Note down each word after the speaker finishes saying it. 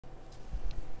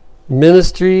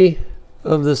Ministry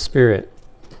of the Spirit.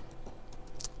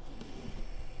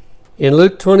 In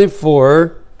Luke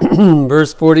 24,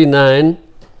 verse 49, it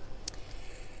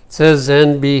says,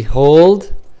 "And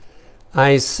behold,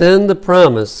 I send the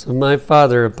promise of my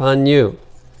Father upon you.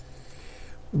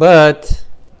 But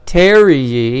tarry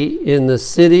ye in the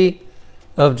city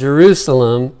of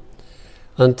Jerusalem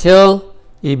until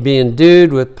ye be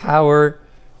endued with power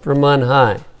from on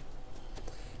high."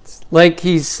 It's like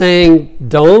he's saying,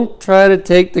 don't try to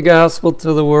take the gospel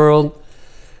to the world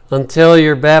until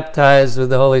you're baptized with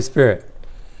the Holy Spirit.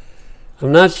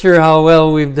 I'm not sure how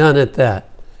well we've done at that.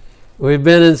 We've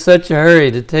been in such a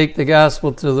hurry to take the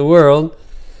gospel to the world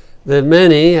that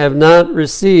many have not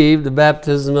received the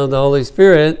baptism of the Holy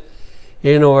Spirit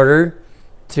in order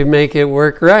to make it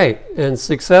work right and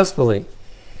successfully.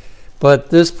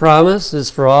 But this promise is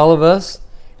for all of us,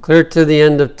 clear to the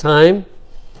end of time,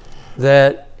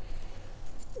 that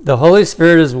the Holy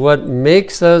Spirit is what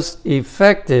makes us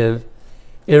effective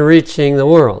in reaching the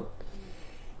world.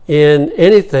 In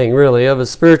anything really of a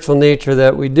spiritual nature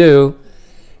that we do,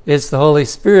 it's the Holy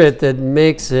Spirit that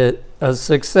makes it a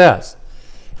success.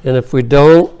 And if we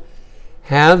don't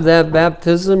have that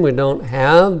baptism, we don't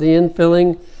have the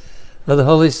infilling of the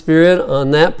Holy Spirit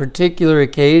on that particular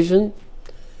occasion,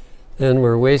 then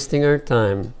we're wasting our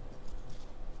time.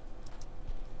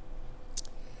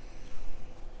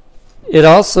 It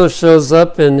also shows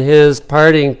up in his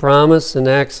parting promise in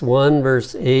Acts 1,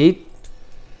 verse 8.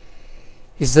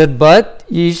 He said, "But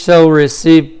ye shall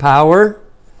receive power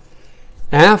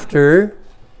after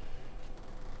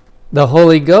the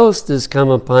Holy Ghost is come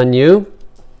upon you."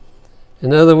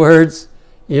 In other words,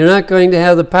 you're not going to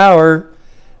have the power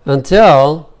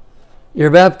until you're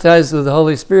baptized with the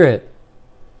Holy Spirit.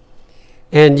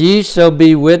 "And ye shall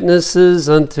be witnesses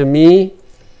unto me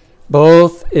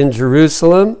both in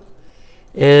Jerusalem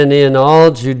and in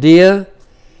all Judea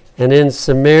and in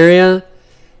Samaria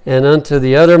and unto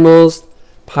the uttermost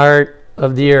part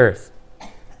of the earth."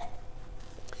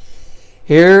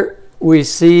 Here we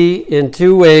see in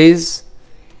two ways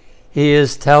he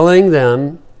is telling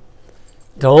them,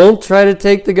 don't try to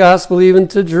take the gospel even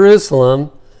to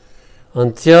Jerusalem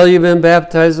until you've been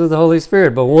baptized with the Holy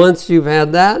Spirit. But once you've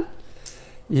had that,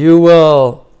 you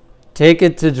will take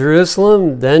it to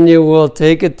Jerusalem, then you will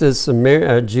take it to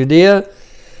Judea,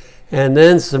 and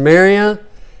then Samaria.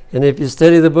 And if you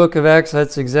study the book of Acts,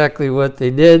 that's exactly what they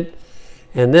did.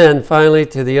 And then finally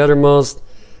to the uttermost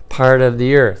part of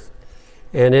the earth.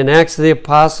 And in Acts of the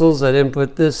Apostles, I didn't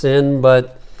put this in,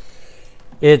 but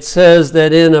it says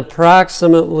that in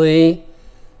approximately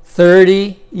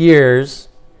 30 years,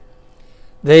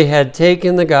 they had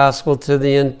taken the gospel to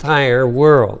the entire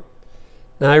world.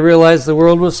 Now I realize the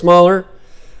world was smaller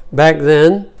back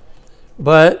then,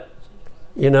 but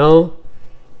you've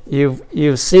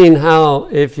seen how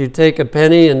if you take a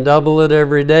penny and double it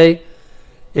every day,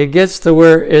 it gets to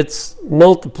where it's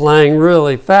multiplying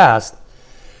really fast.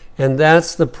 And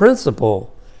that's the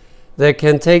principle that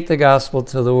can take the gospel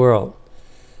to the world.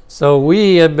 So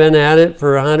we have been at it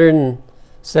for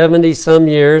 170 some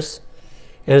years,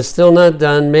 and it's still not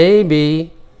done.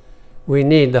 Maybe we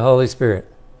need the Holy Spirit.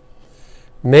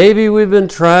 Maybe we've been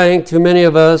trying, too many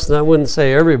of us, and I wouldn't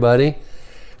say everybody,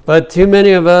 but too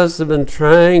many of us have been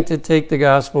trying to take the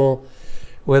gospel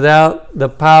without the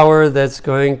power that's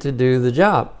going to do the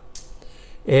job.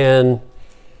 And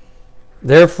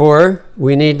therefore,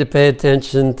 we need to pay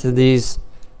attention to these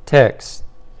texts.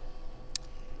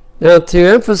 Now, to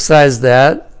emphasize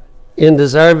that, in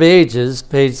Desire of Ages,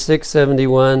 page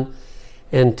 671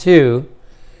 and 2,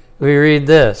 we read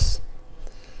this: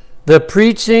 "The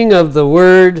preaching of the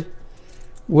word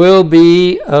will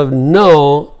be of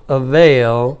no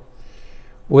avail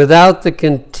without the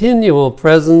continual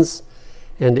presence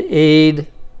and aid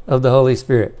of the Holy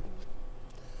Spirit."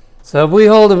 So if we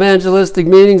hold evangelistic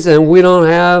meetings and we don't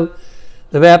have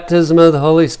the baptism of the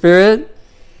Holy Spirit,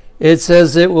 it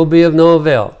says it will be of no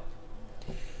avail.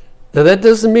 Now that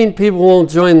doesn't mean people won't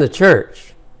join the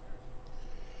church,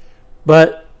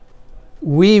 but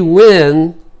we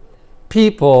win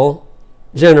people,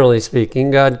 generally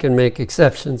speaking. God can make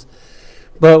exceptions,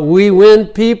 but we win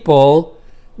people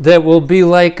that will be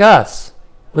like us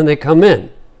when they come in.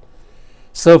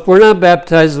 So if we're not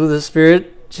baptized with the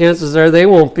Spirit, chances are they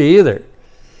won't be either.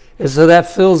 And so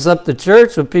that fills up the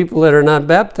church with people that are not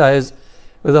baptized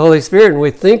with the Holy Spirit. And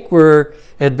we think we're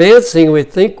advancing, we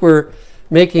think we're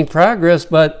making progress,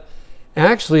 but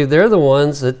actually they're the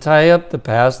ones that tie up the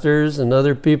pastors and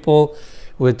other people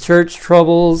with church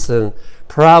troubles and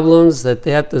problems that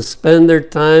they have to spend their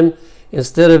time,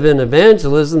 instead of in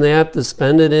evangelism, they have to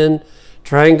spend it in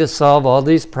trying to solve all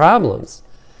these problems.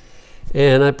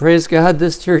 And I praise God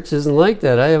this church isn't like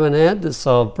that. I haven't had to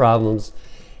solve problems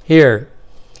here.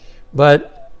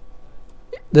 But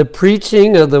the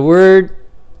preaching of the word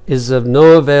is of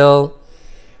no avail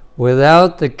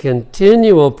without the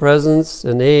continual presence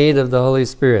and aid of the Holy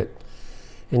Spirit.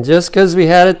 And just because we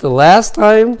had it the last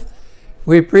time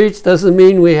we preached doesn't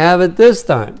mean we have it this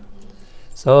time.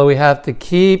 So we have to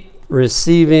keep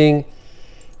receiving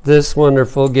this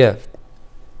wonderful gift.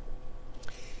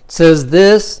 It says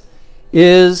this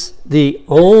is the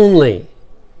only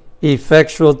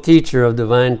effectual teacher of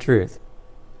divine truth.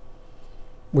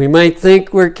 We might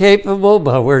think we're capable,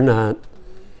 but we're not.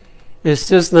 It's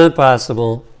just not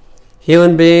possible.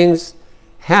 Human beings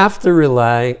have to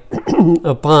rely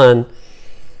upon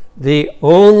the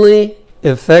only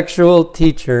effectual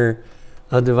teacher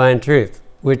of divine truth,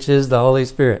 which is the Holy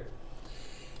Spirit.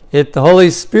 If the Holy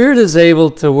Spirit is able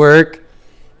to work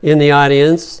in the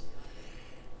audience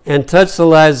and touch the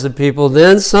lives of people,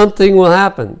 then something will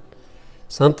happen.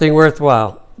 Something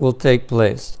worthwhile will take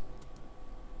place.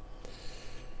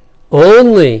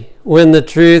 Only when the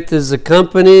truth is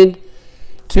accompanied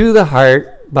to the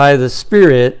heart by the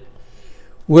Spirit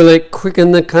will it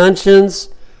quicken the conscience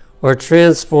or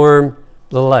transform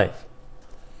the life.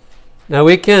 Now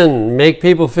we can make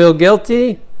people feel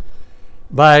guilty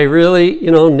by really,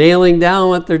 nailing down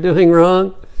what they're doing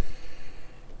wrong,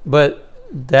 but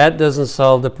that doesn't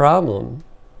solve the problem.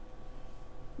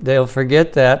 They'll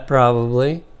forget that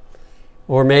probably,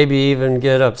 or maybe even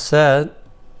get upset.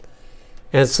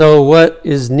 And so what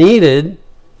is needed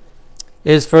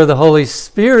is for the Holy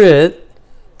Spirit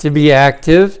to be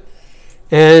active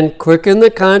and quicken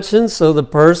the conscience so the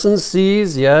person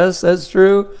sees, yes, that's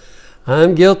true,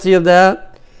 I'm guilty of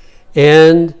that,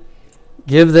 and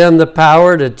give them the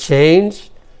power to change.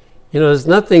 There's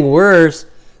nothing worse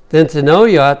than to know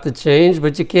you ought to change,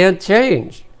 but you can't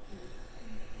change.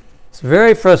 It's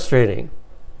very frustrating.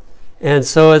 And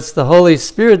so it's the Holy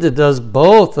Spirit that does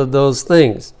both of those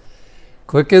things.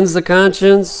 Quickens the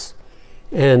conscience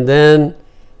and then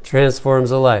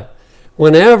transforms a life.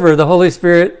 Whenever the Holy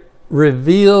Spirit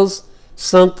reveals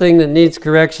something that needs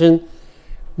correction,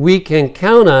 we can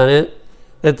count on it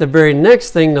that the very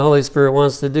next thing the Holy Spirit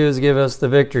wants to do is give us the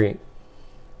victory.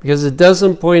 Because it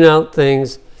doesn't point out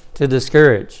things to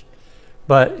discourage,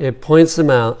 but it points them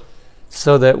out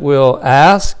so that we'll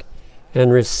ask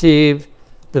and receive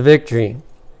the victory.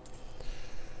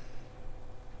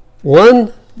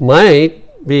 One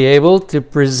might be able to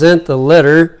present the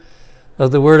letter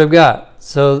of the Word of God.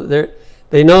 So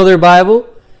they know their Bible,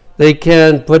 they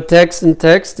can put text and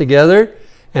text together,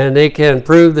 and they can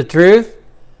prove the truth.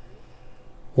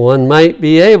 One might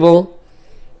be able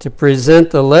to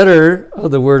present the letter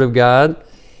of the Word of God.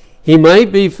 He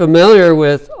might be familiar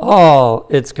with all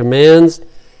its commands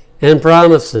and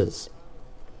promises.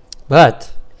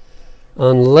 But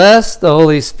unless the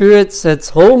Holy Spirit sets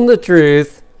home the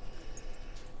truth,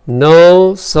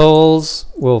 no souls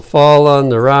will fall on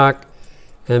the rock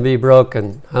and be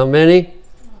broken. How many?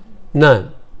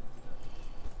 None.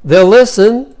 They'll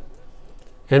listen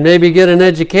and maybe get an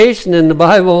education in the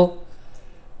Bible,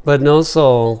 but no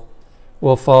soul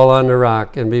will fall on the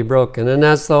rock and be broken. And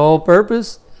that's the whole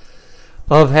purpose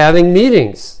of having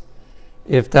meetings,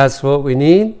 if that's what we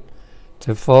need,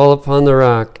 to fall upon the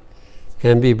rock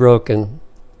and be broken.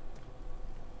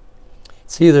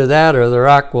 It's either that or the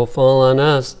rock will fall on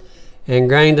us and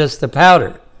grind us to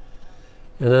powder.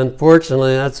 And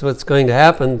unfortunately, that's what's going to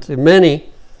happen to many,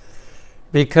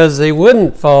 because they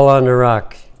wouldn't fall on the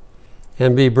rock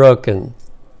and be broken.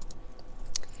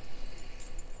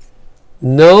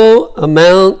 No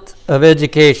amount of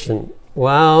education.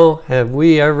 Wow, have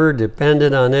we ever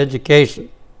depended on education?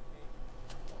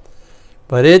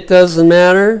 But it doesn't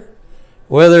matter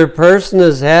whether a person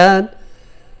has had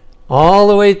all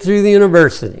the way through the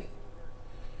university.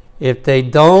 If they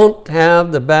don't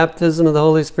have the baptism of the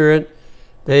Holy Spirit,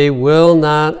 they will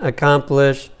not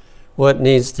accomplish what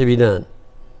needs to be done.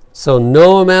 So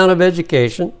no amount of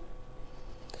education,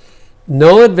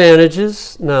 no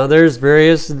advantages. Now there's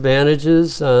various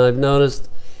advantages. I've noticed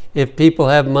if people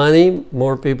have money,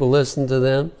 more people listen to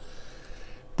them.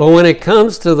 But when it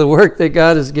comes to the work that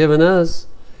God has given us,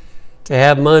 to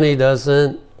have money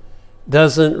doesn't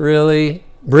really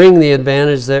bring the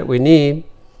advantage that we need.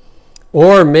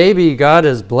 Or maybe God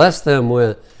has blessed them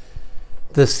with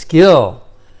the skill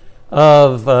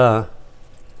of,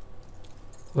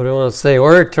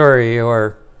 oratory,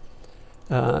 or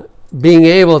being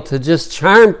able to just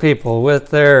charm people with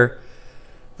the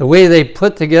way they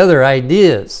put together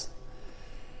ideas.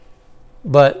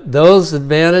 But those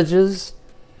advantages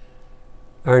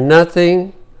are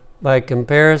nothing by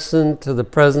comparison to the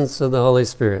presence of the Holy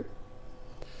Spirit.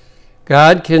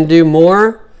 God can do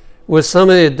more with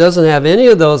somebody that doesn't have any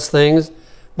of those things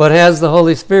but has the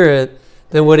Holy Spirit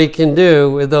than what he can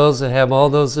do with those that have all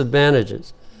those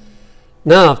advantages.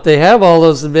 Now, if they have all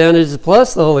those advantages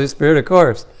plus the Holy Spirit, of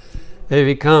course, they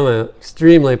become an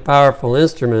extremely powerful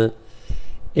instrument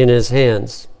in his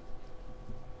hands.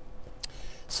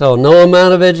 So no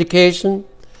amount of education,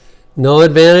 no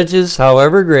advantages,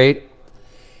 however great,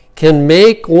 can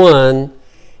make one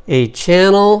a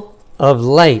channel of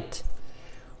light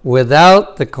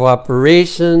without the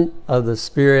cooperation of the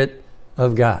Spirit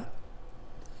of God.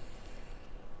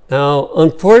 Now,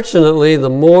 unfortunately, the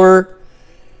more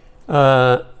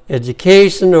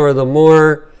education or the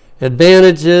more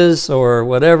advantages or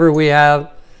whatever we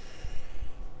have,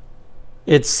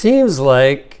 it seems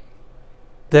like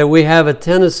that we have a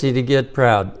tendency to get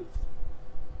proud.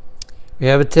 We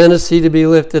have a tendency to be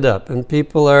lifted up, and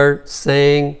people are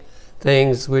saying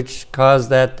things which cause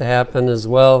that to happen as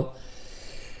well.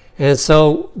 And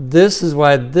so this is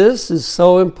why this is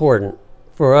so important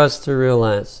for us to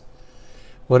realize.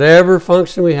 Whatever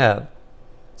function we have,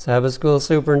 Sabbath school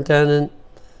superintendent,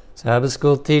 Sabbath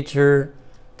school teacher,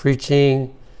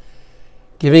 preaching,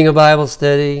 giving a Bible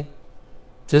study,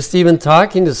 just even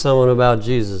talking to someone about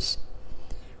Jesus,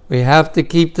 we have to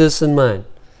keep this in mind.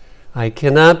 I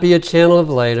cannot be a channel of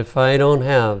light if I don't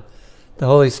have the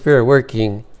Holy Spirit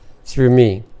working through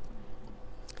me.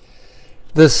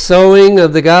 The sowing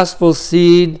of the gospel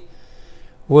seed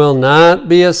will not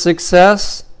be a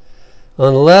success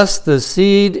unless the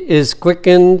seed is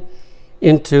quickened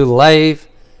into life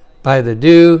by the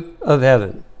dew of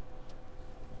heaven.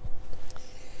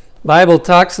 The Bible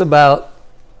talks about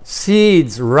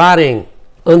seeds rotting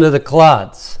under the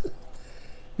clods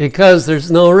because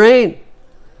there's no rain.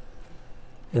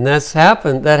 And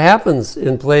that happens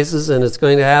in places, and it's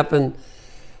going to happen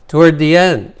toward the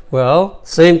end. Well,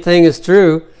 same thing is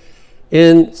true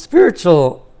in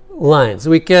spiritual lines.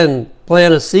 We can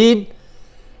plant a seed,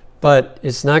 but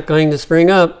it's not going to spring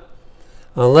up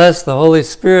unless the Holy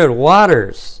Spirit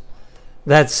waters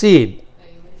that seed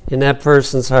in that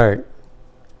person's heart.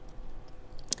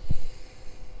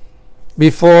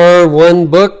 Before one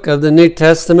book of the New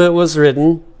Testament was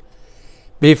written,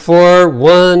 before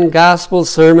one gospel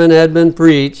sermon had been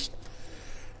preached,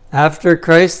 after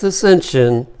Christ's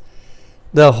ascension,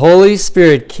 the Holy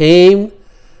Spirit came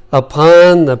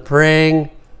upon the praying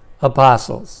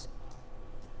apostles.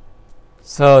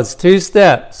 So it's two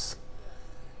steps.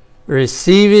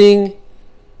 Receiving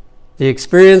the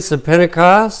experience of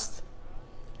Pentecost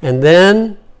and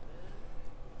then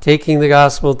taking the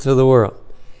gospel to the world.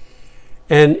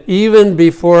 And even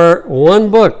before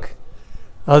one book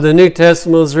of the New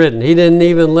Testament was written, he didn't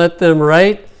even let them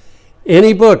write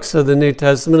any books of the New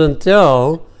Testament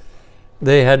until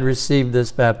they had received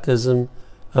this baptism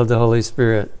of the Holy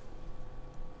Spirit.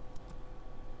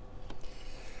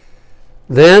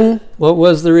 Then, what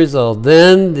was the result?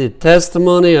 Then the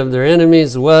testimony of their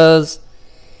enemies was,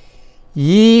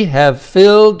 "Ye have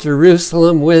filled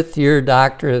Jerusalem with your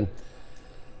doctrine."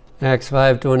 Acts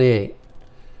 5:28.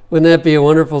 Wouldn't that be a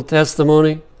wonderful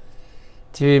testimony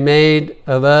to be made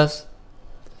of us?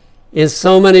 In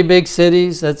so many big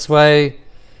cities, that's why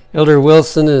Elder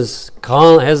Wilson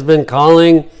has been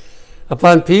calling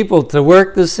upon people to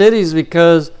work the cities,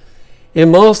 because in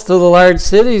most of the large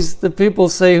cities, the people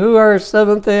say, "Who are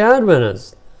Seventh-day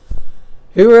Adventists?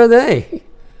 Who are they?"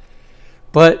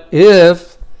 But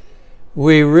if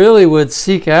we really would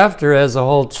seek after as a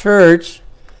whole church,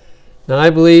 now I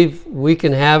believe we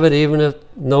can have it even if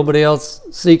nobody else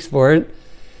seeks for it,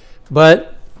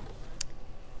 but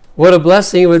what a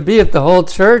blessing it would be if the whole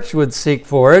church would seek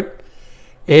for it,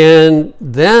 and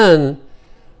then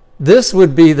this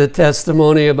would be the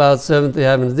testimony about Seventh-day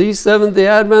Adventists. These Seventh-day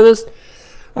Adventists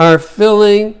are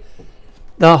filling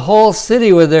the whole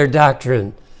city with their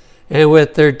doctrine and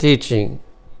with their teaching.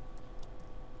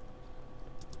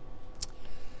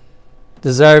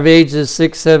 Desire of Ages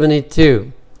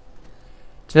 672.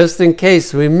 Just in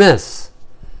case we miss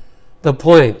the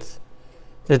point,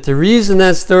 that the reason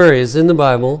that story is in the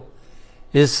Bible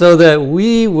is so that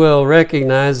we will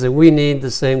recognize that we need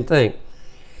the same thing.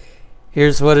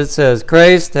 Here's what it says.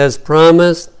 Christ has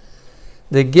promised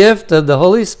the gift of the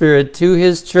Holy Spirit to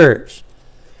his church,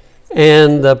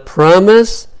 and the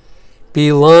promise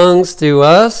belongs to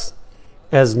us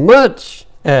as much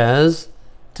as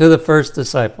to the first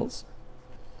disciples.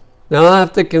 Now, I'll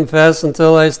have to confess,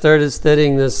 until I started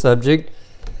studying this subject,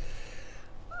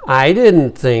 I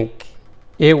didn't think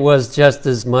it was just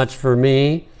as much for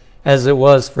me as it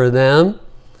was for them.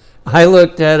 I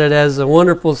looked at it as a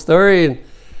wonderful story, and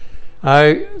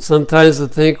I sometimes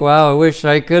would think, wow, I wish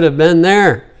I could have been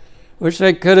there wish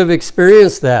I could have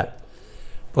experienced that.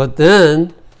 But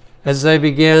then, as I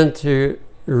began to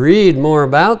read more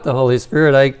about the Holy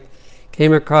Spirit, I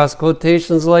came across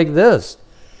quotations like this,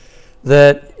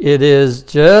 that it is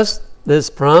just, this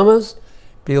promise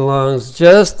belongs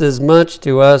just as much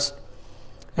to us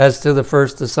as to the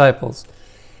first disciples.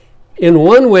 In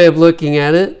one way of looking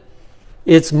at it,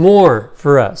 it's more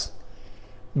for us,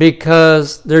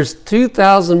 because there's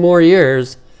 2,000 more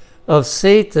years of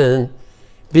Satan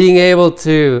being able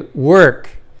to work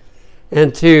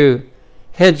and to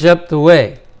hedge up the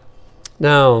way.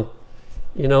 Now,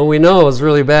 we know it was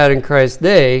really bad in Christ's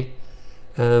day.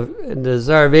 The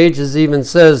Czar of Ages even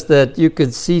says that you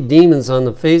could see demons on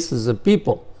the faces of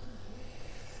people.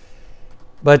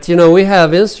 But, we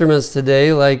have instruments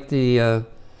today like the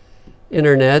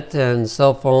internet and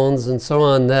cell phones and so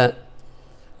on that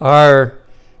are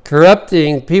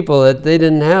corrupting people that they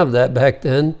didn't have that back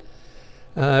then.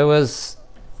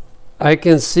 I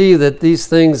can see that these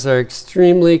things are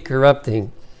extremely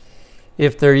corrupting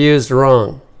if they're used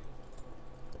wrong.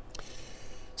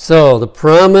 So the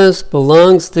promise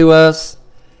belongs to us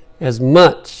as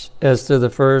much as to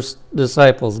the first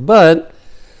disciples. But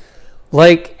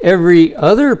like every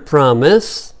other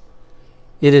promise,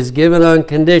 it is given on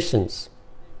conditions.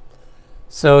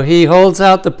 So he holds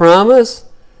out the promise,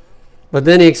 but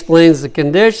then he explains the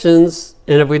conditions,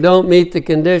 and if we don't meet the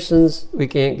conditions, we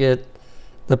can't get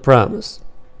the promise.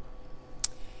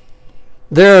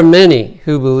 There are many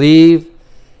who believe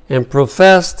and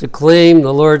profess to claim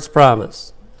the Lord's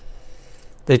promise.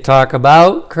 They talk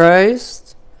about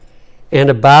Christ and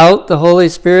about the Holy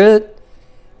Spirit,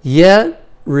 yet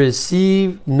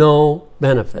receive no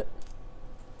benefit.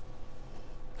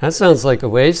 That sounds like a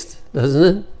waste,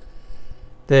 doesn't it?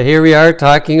 That here we are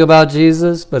talking about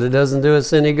Jesus, but it doesn't do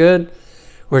us any good.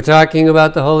 We're talking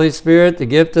about the Holy Spirit, the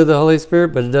gift of the Holy Spirit,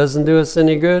 but it doesn't do us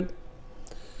any good.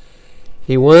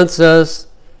 He wants us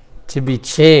to be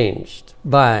changed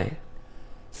by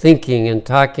thinking and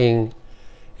talking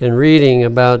and reading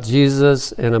about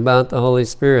Jesus and about the Holy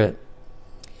Spirit.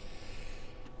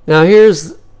 Now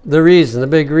here's the reason, the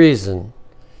big reason.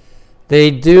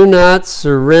 They do not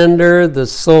surrender the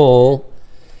soul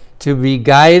to be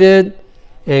guided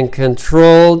and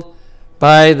controlled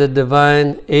by the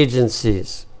divine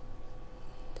agencies.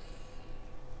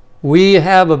 We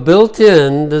have a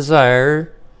built-in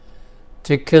desire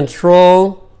to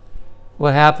control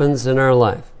what happens in our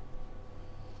life.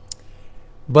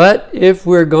 But if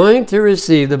we're going to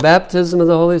receive the baptism of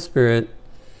the Holy Spirit,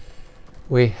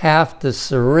 we have to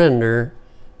surrender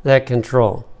that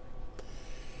control.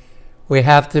 We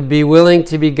have to be willing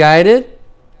to be guided,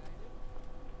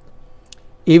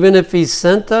 even if He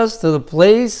sent us to the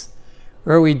place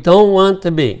where we don't want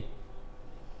to be.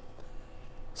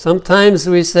 Sometimes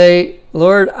we say,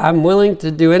 Lord, I'm willing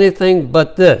to do anything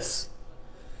but this.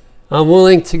 I'm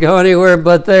willing to go anywhere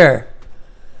but there.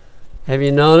 Have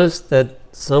you noticed that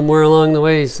somewhere along the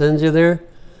way He sends you there?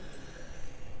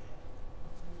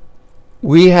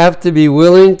 We have to be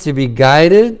willing to be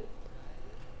guided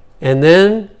and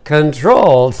then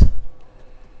controlled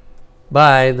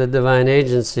by the divine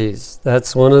agencies.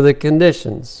 That's one of the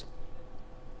conditions.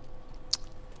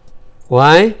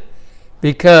 Why?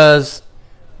 Because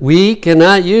we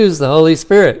cannot use the Holy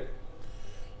Spirit.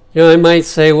 I might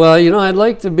say, well, I'd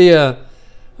like to be a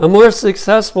more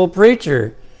successful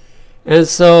preacher. And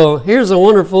so here's a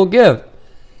wonderful gift.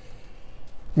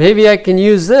 Maybe I can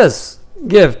use this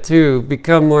gift to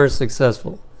become more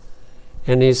successful.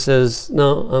 And He says,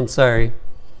 no, I'm sorry.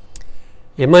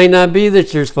 It might not be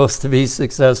that you're supposed to be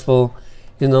successful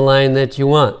in the line that you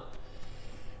want.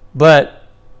 But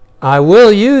I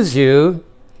will use you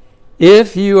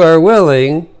if you are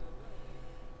willing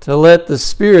to let the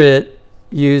Spirit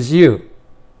use you.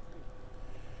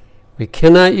 We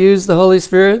cannot use the Holy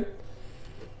Spirit.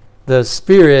 The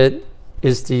Spirit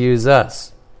is to use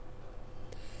us.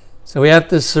 So we have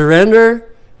to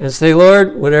surrender and say,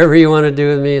 Lord, whatever you want to do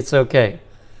with me, it's okay.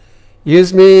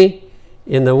 Use me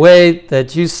in the way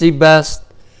that you see best,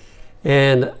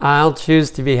 and I'll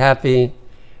choose to be happy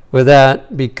with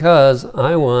that because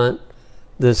I want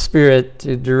the Spirit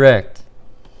to direct.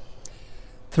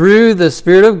 Through the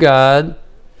Spirit of God,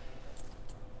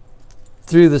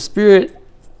 through the Spirit,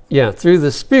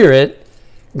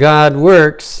 God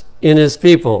works in His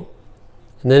people.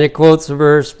 And then it quotes a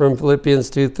verse from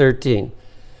Philippians 2:13.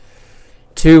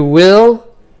 To will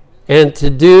and to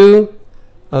do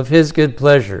of His good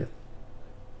pleasure.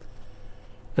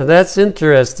 Now that's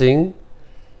interesting,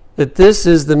 that this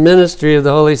is the ministry of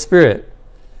the Holy Spirit.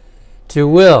 To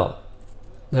will.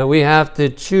 Now we have to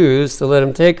choose to let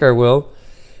Him take our will,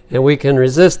 and we can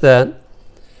resist that.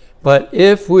 But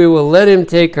if we will let him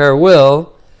take our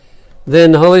will,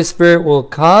 then the Holy Spirit will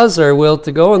cause our will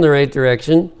to go in the right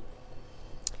direction.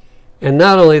 And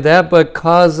not only that, but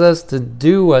cause us to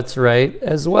do what's right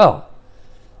as well.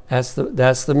 That's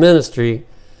the ministry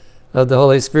of the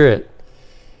Holy Spirit.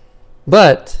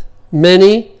 But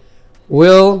many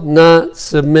will not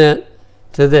submit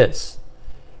to this.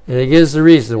 And it gives the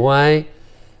reason why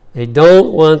they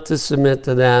don't want to submit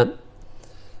to that.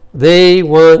 They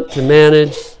want to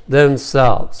manage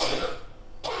themselves.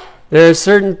 There are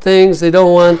certain things they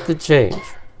don't want to change.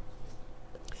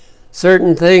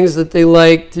 Certain things that they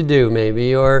like to do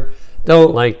maybe, or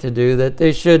don't like to do that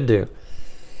they should do.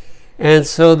 And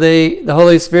so the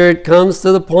Holy Spirit comes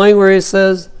to the point where he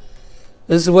says,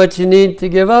 this is what you need to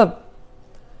give up.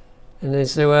 And they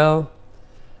say, well,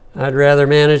 I'd rather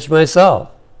manage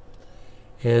myself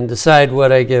and decide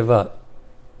what I give up.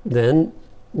 Then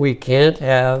we can't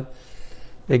have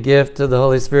the gift of the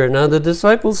Holy Spirit. Now, the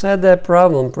disciples had that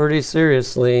problem pretty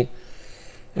seriously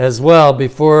as well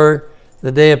before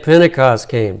the day of Pentecost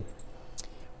came.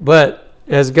 But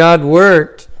as God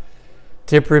worked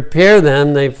to prepare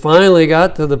them, they finally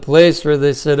got to the place where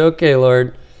they said, okay,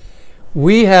 Lord,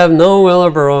 we have no will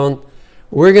of our own.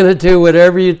 We're going to do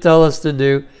whatever you tell us to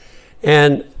do.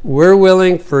 And we're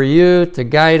willing for you to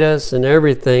guide us in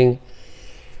everything.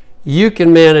 You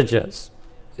can manage us.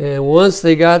 And once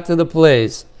they got to the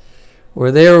place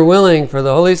where they were willing for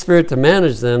the Holy Spirit to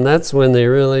manage them, that's when they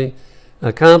really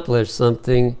accomplished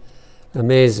something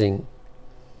amazing.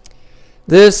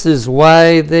 This is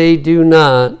why they do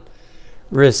not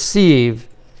receive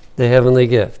the heavenly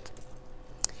gift.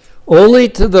 Only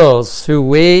to those who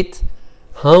wait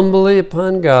humbly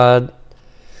upon God,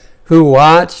 who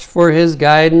watch for his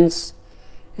guidance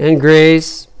and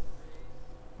grace.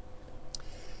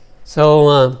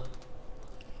 So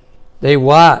they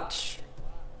watch.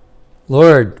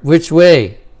 Lord, which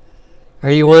way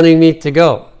are you wanting me to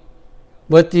go?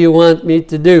 What do you want me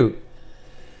to do?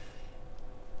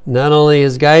 Not only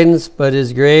his guidance, but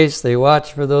his grace. They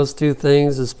watch for those two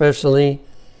things especially.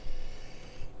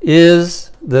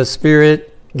 Is the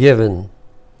Spirit given?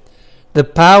 The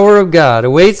power of God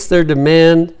awaits their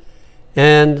demand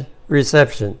and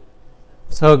reception.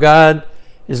 So God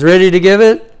is ready to give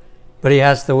it, but he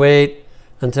has to wait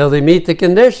until they meet the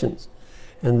conditions.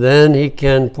 And then he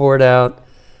can pour it out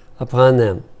upon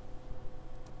them.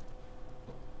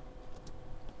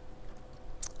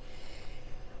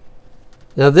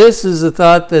 Now this is a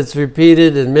thought that's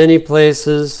repeated in many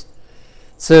places.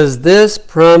 It says, this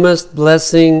promised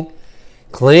blessing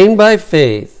claimed by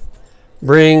faith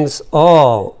brings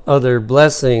all other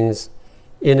blessings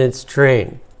in its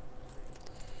train.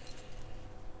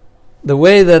 The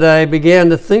way that I began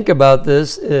to think about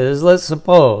this is, let's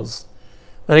suppose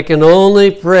that I can only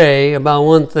pray about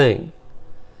one thing.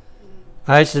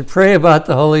 I should pray about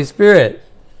the Holy Spirit,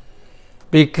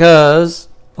 because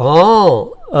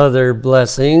all other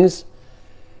blessings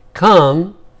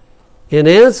come in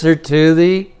answer to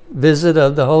the visit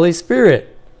of the Holy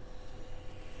Spirit.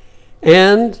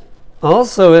 And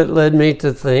also it led me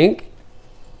to think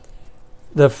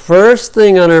the first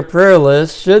thing on our prayer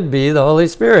list should be the Holy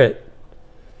Spirit,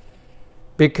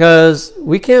 because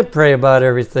we can't pray about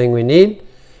everything we need.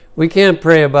 We can't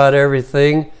pray about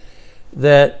everything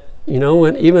that,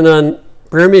 even on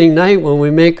prayer meeting night when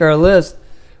we make our list,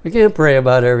 we can't pray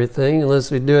about everything unless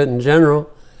we do it in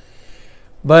general.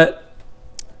 But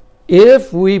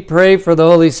if we pray for the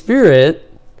Holy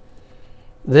Spirit,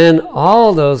 then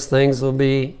all those things will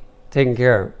be taken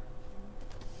care of.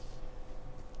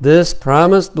 This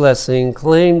promised blessing,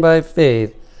 claimed by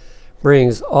faith,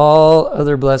 brings all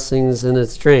other blessings in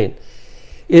its train.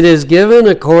 It is given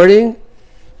according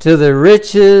to the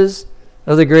riches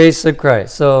of the grace of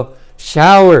Christ. So,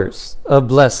 showers of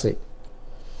blessing.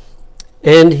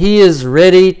 And he is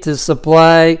ready to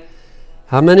supply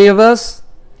how many of us?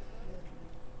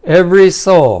 Every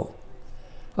soul,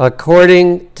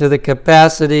 according to the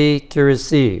capacity to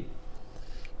receive.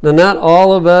 Now, not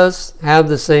all of us have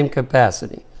the same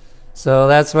capacity. So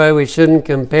that's why we shouldn't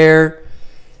compare,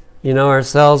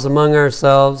 ourselves among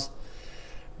ourselves.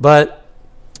 But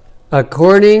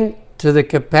according to the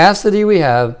capacity we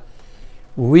have,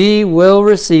 we will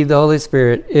receive the Holy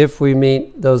Spirit if we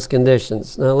meet those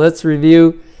conditions. Now let's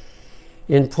review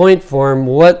in point form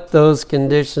what those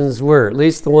conditions were, at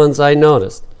least the ones I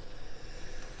noticed.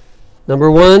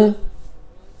 Number one,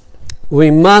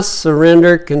 we must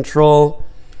surrender control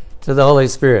to the Holy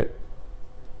Spirit.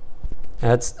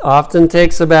 That often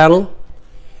takes a battle.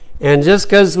 And just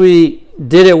because we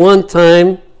did it one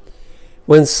time,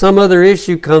 when some other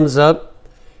issue comes up,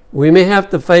 we may have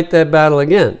to fight that battle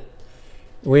again.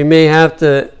 We may have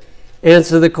to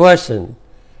answer the question,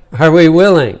 are we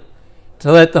willing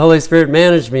to let the Holy Spirit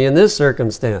manage me in this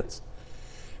circumstance?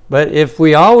 But if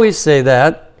we always say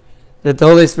that the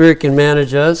Holy Spirit can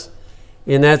manage us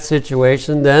in that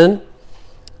situation, then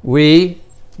we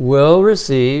will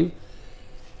receive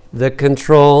the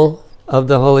control of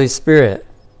the Holy Spirit.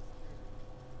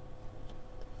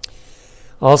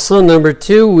 Also, number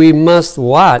 2, we must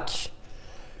watch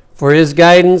for His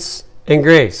guidance and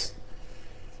grace.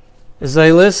 As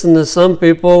I listen to some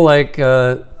people, like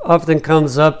often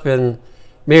comes up in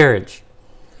marriage,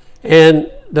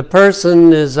 and the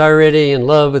person is already in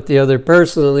love with the other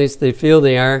person, at least they feel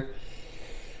they are,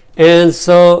 and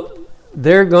so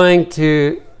their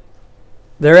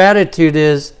attitude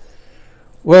is,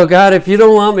 well, God, if you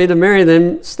don't want me to marry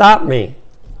them, stop me.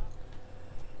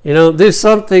 Do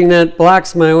something that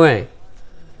blocks my way.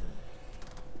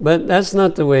 But that's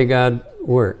not the way God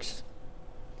works.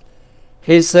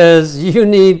 He says, you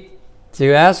need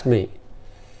to ask me.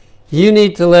 You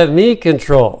need to let me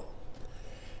control.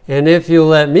 And if you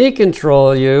let me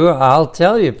control you, I'll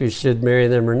tell you if you should marry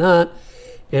them or not.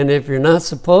 And if you're not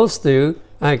supposed to,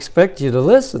 I expect you to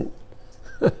listen.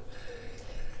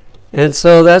 And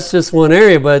so that's just one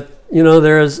area. But,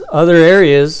 there's other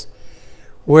areas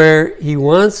where He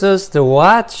wants us to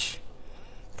watch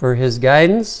for His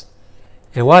guidance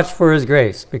and watch for His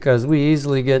grace, because we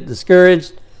easily get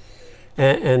discouraged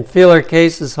and feel our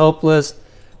case is hopeless.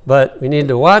 But we need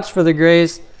to watch for the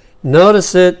grace,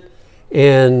 notice it,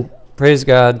 and praise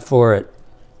God for it.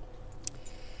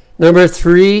 Number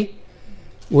 3,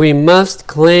 we must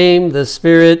claim the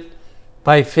Spirit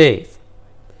by faith.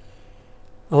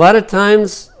 A lot of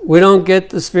times we don't get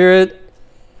the Spirit.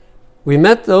 We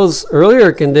met those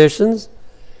earlier conditions,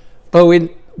 but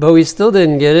we still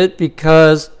didn't get it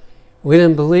because we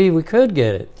didn't believe we could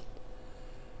get it.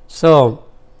 So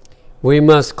we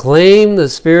must claim the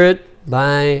Spirit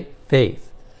by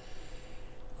faith.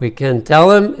 We can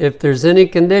tell Him, if there's any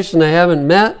condition I haven't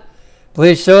met,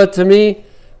 please show it to me,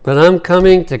 but I'm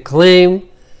coming to claim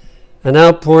an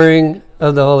outpouring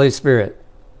of the Holy Spirit.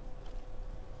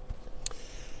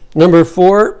 Number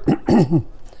 4,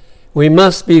 we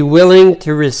must be willing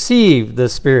to receive the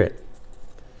Spirit.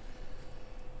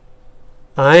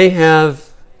 I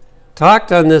have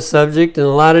talked on this subject in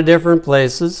a lot of different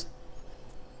places,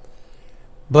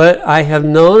 but I have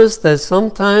noticed that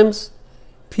sometimes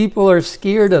people are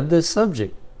scared of this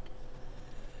subject.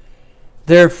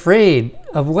 They're afraid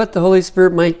of what the Holy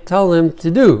Spirit might tell them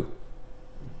to do.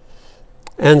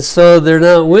 And so they're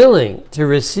not willing to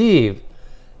receive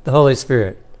the Holy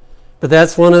Spirit. But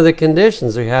that's one of the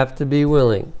conditions. We have to be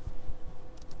willing.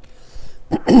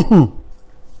 And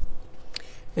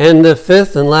the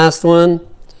 5th and last one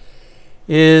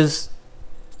is,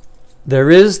 there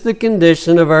is the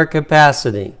condition of our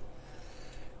capacity.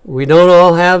 We don't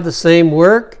all have the same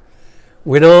work.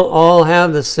 We don't all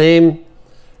have the same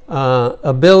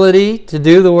ability to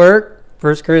do the work.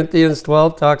 1 Corinthians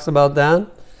 12 talks about that.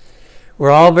 We're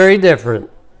all very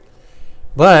different.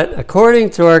 But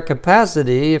according to our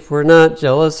capacity, if we're not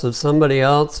jealous of somebody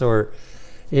else or,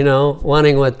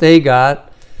 wanting what they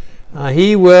got,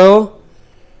 He will,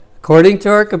 according to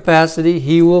our capacity,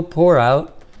 He will pour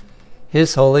out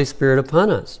His Holy Spirit upon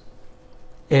us.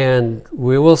 And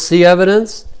we will see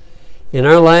evidence in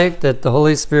our life that the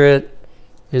Holy Spirit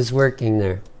is working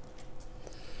there.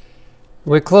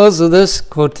 We close with this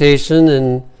quotation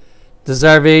in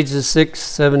Desire of Ages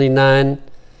 679.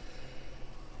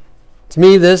 To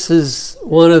me, this is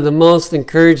one of the most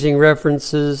encouraging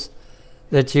references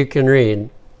that you can read.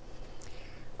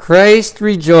 Christ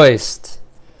rejoiced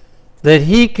that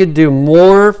He could do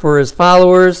more for His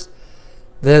followers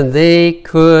than they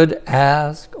could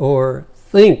ask or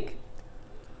think.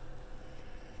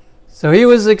 So He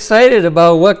was excited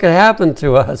about what could happen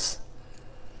to us,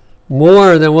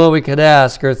 more than what we could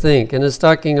ask or think. And it's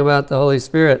talking about the Holy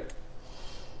Spirit.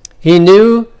 He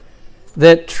knew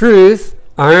that truth,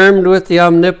 armed with the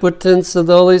omnipotence of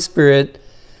the Holy Spirit,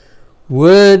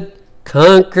 would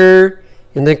conquer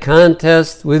in the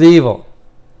contest with evil.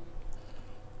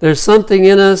 There's something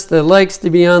in us that likes to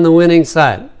be on the winning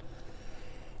side.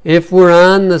 If we're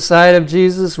on the side of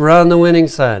Jesus, we're on the winning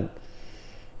side.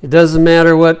 It doesn't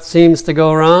matter what seems to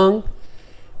go wrong,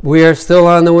 we are still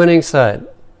on the winning side.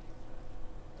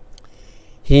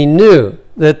 He knew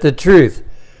that the truth,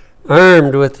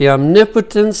 armed with the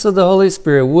omnipotence of the Holy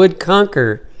Spirit, would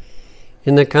conquer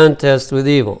in the contest with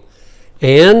evil,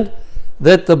 and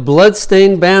that the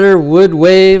bloodstained banner would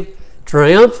wave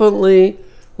triumphantly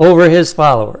over His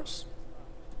followers.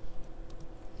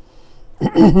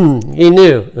 He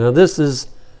knew, now this is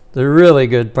the really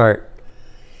good part,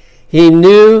 He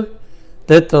knew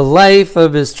that the life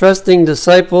of his trusting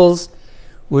disciples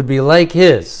would be like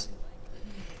his,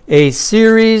 a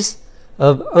series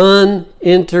of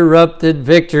uninterrupted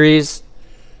victories,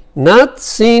 not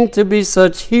seen to be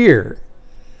such here,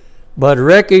 but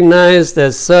recognized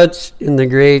as such in the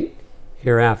great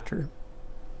hereafter.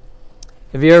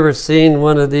 Have you ever seen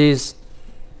one of these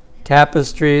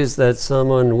tapestries that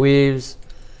someone weaves,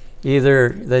 either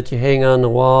that you hang on the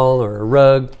wall or a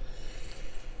rug?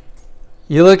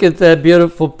 You look at that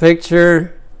beautiful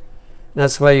picture,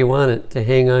 that's why you want it to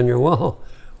hang on your wall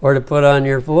or to put on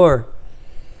your floor.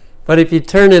 But if you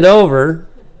turn it over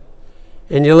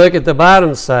and you look at the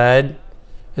bottom side,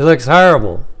 it looks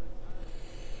horrible.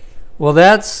 Well,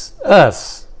 that's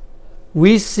us.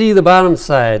 We see the bottom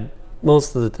side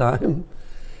most of the time,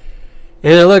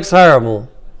 and it looks horrible.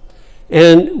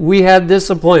 And we had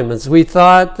disappointments. We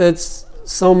thought that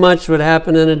so much would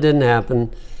happen, and it didn't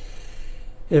happen.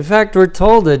 In fact, we're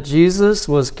told that Jesus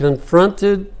was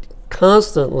confronted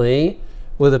constantly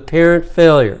with apparent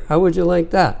failure. How would you like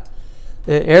that?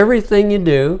 Everything you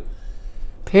do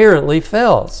apparently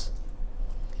fails.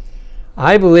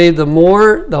 I believe the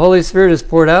more the Holy Spirit is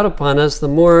poured out upon us, the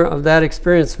more of that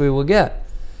experience we will get.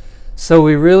 So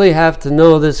we really have to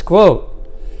know this quote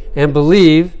and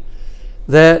believe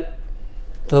that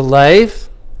the life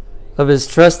of his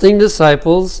trusting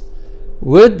disciples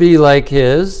would be like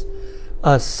his,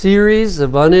 a series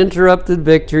of uninterrupted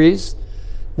victories,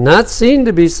 not seen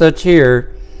to be such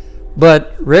here,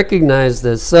 but recognized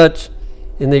as such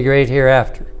in the great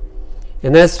hereafter.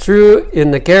 And that's true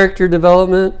in the character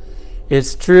development.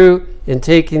 It's true in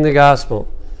taking the gospel,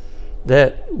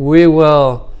 that we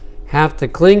will have to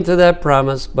cling to that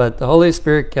promise, but the Holy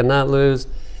Spirit cannot lose.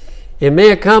 It may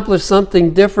accomplish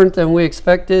something different than we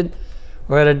expected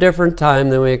or at a different time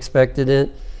than we expected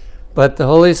it, but the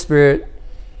Holy Spirit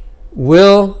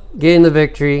will gain the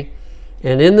victory.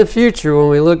 And in the future, when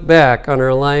we look back on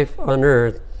our life on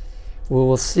earth, we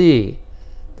will see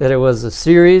that it was a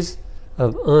series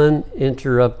of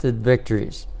uninterrupted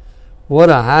victories. What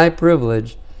a high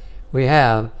privilege we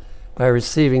have by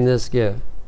receiving this gift.